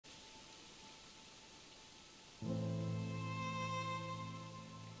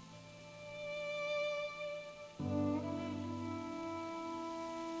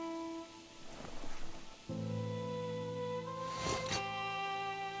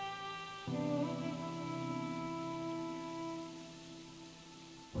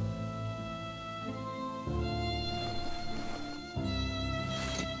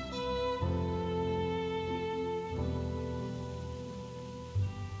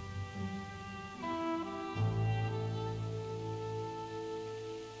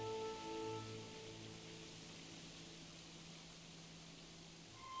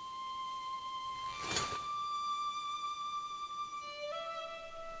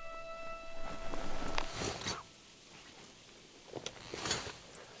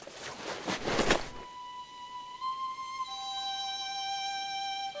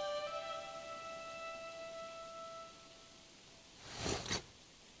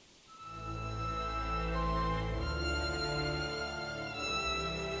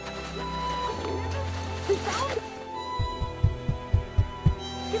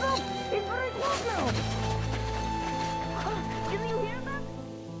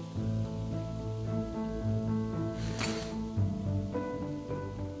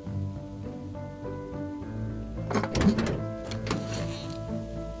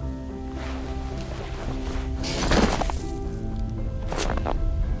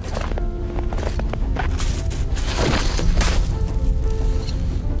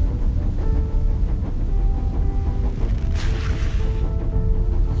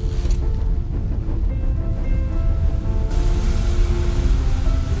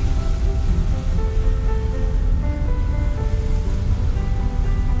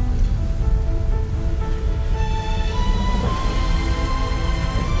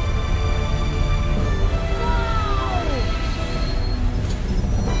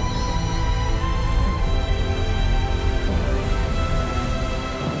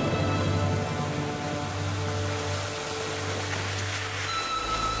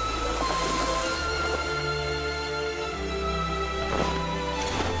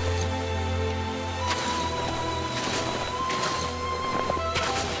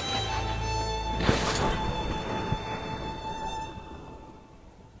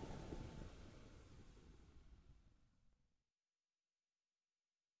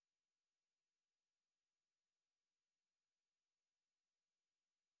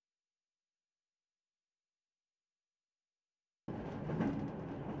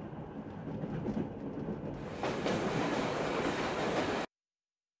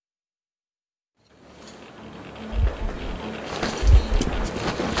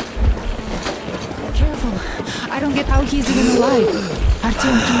hell he's even alive?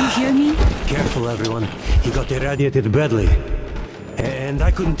 Artyom, can you hear me? Careful, everyone. He got irradiated badly. And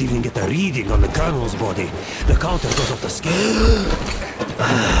I couldn't even get a reading on the colonel's body. The counter goes off the scale.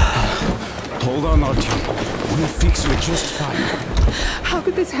 Hold on, Artyom. We'll fix you just fine. How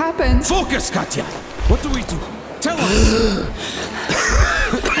could this happen? Focus, Katya! What do we do? Tell us!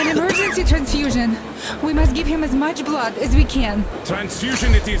 An emergency transfusion. We must give him as much blood as we can.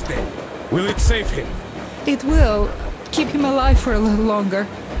 Transfusion it is then. Will it save him? It will keep him alive for a little longer.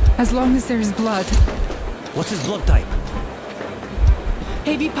 As long as there's blood. What's his blood type?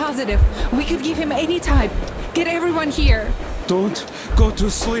 AB positive. We could give him any type. Get everyone here. Don't go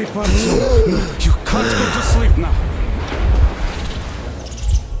to sleep, Artyom. You can't go to sleep now.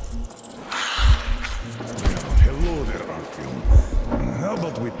 Hello there, Artyom. How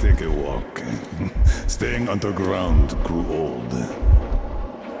about we take a walk? Staying underground grew old.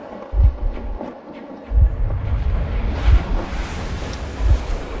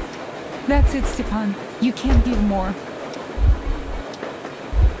 That's it, Stepan. You can't give more.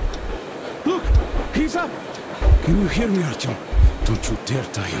 Look! He's up! Can you hear me, Artyom? Don't you dare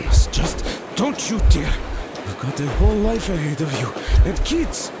die on us. Just don't you dare. You've got a whole life ahead of you. And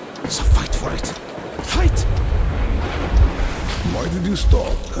kids. So fight for it. Fight! Why did you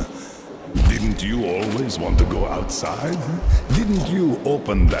stop? Didn't you always want to go outside? Didn't you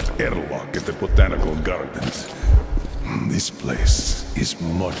open that airlock at the Botanical Gardens? This place is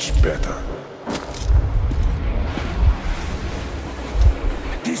much better.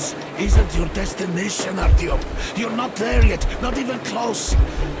 This isn't your destination, Artyom. You're not there yet, not even close.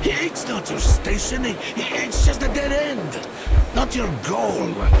 It's not your station, it's just a dead end. Not your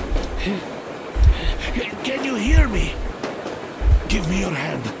goal. Can you hear me? Give me your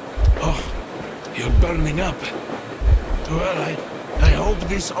hand. Oh, you're burning up. Well, I hope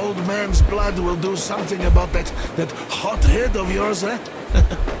this old man's blood will do something about that hot head of yours, eh?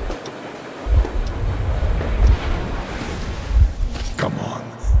 Come on,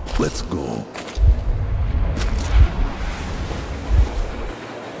 let's go.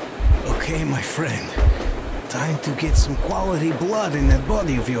 Okay, my friend. Time to get some quality blood in that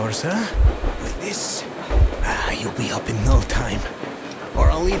body of yours, huh? With this, you'll be up in no time. Or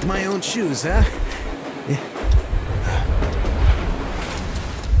I'll eat my own shoes, huh?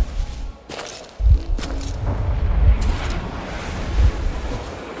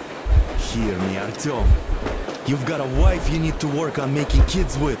 Hear me, Artyom. You've got a wife you need to work on making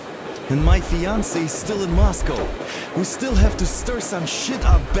kids with. And my fiancé is still in Moscow. We still have to stir some shit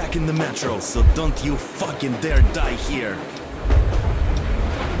up back in the metro, so don't you fucking dare die here.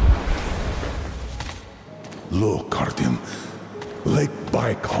 Look, Artyom. Lake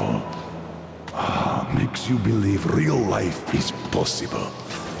Baikal makes you believe real life is possible.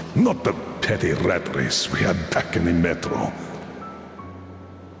 Not the petty rat race we had back in the metro.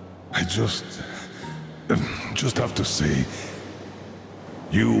 I just have to say,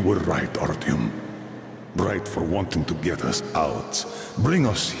 you were right, Artyom. Right for wanting to get us out, bring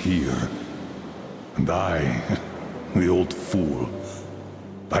us here. And I, the old fool,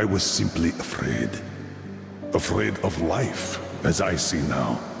 I was simply afraid. Afraid of life, as I see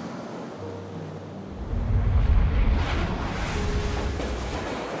now.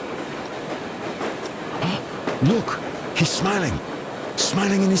 Look, he's smiling.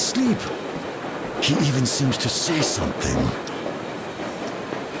 Smiling in his sleep. He even seems to say something.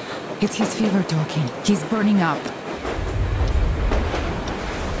 It's his fever talking. He's burning up.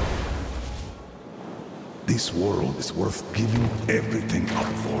 This world is worth giving everything up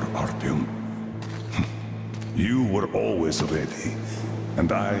for, Artyom. You were always ready,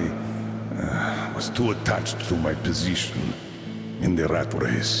 and I was too attached to my position in the rat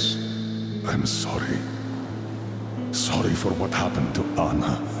race. I'm sorry. Sorry for what happened to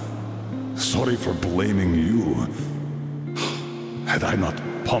Anna. Sorry for blaming you. Had I not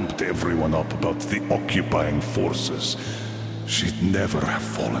pumped everyone up about the occupying forces, she'd never have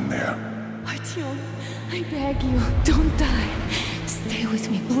fallen there. Artyom, I beg you, don't die. Stay with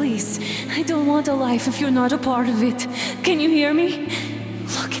me, please. I don't want a life if you're not a part of it. Can you hear me?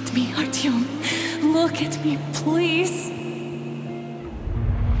 Look at me, Artyom. Look at me, please.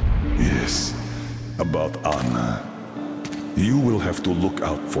 Yes, about Anna. You will have to look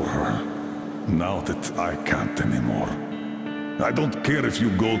out for her, now that I can't anymore. I don't care if you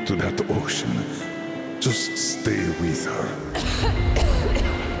go to that ocean. Just stay with her.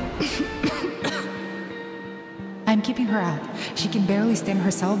 I'm keeping her out. She can barely stand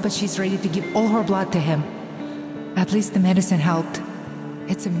herself, but she's ready to give all her blood to him. At least the medicine helped.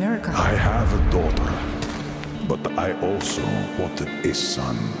 It's a miracle. I have a daughter, but I also wanted a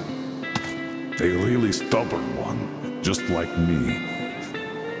son. A really stubborn one. just like me.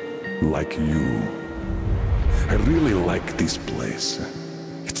 Like you. I really like this place.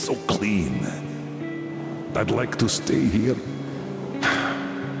 It's so clean. I'd like to stay here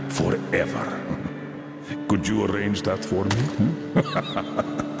forever. Could you arrange that for me?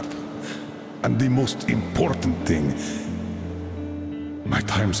 And the most important thing, my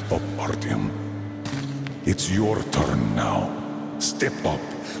time's up, Artyom. It's your turn now. Step up,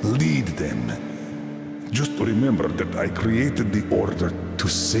 lead them. Just remember that I created the order to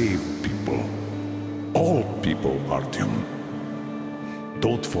save people. All people, Artyom.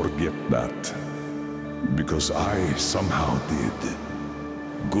 Don't forget that. Because I somehow did.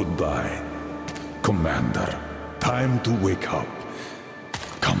 Goodbye, Commander. Time to wake up.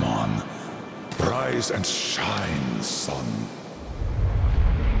 Come on. Rise and shine, son.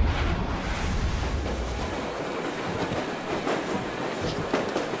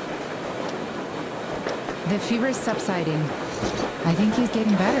 The fever is subsiding. I think he's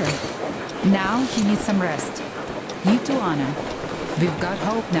getting better. Now he needs some rest. You too, Anna. We've got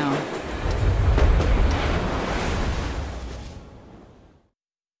hope now.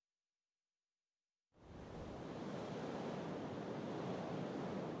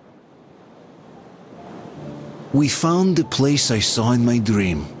 We found the place I saw in my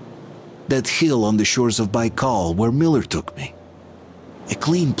dream. That hill on the shores of Baikal where Miller took me. A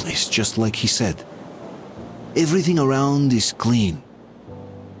clean place, just like he said. Everything around is clean.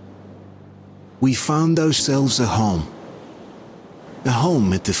 We found ourselves a home. A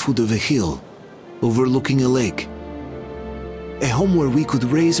home at the foot of a hill, overlooking a lake. A home where we could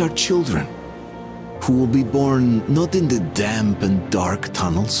raise our children, who will be born not in the damp and dark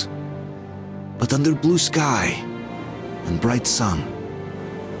tunnels, but under blue sky and bright sun.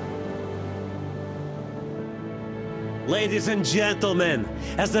 Ladies and gentlemen,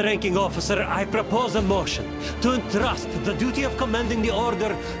 as the ranking officer, I propose a motion to entrust the duty of commanding the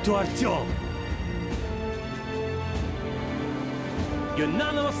order to Artyom.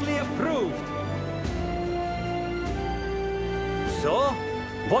 Unanimously approved. So,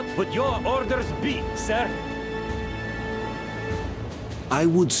 what would your orders be, sir? I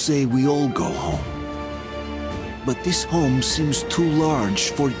would say we all go home. But this home seems too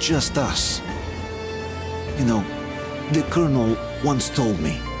large for just us. You know, the Colonel once told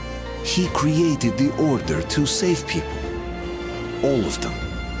me, he created the order to save people. All of them.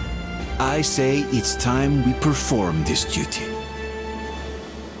 I say it's time we perform this duty.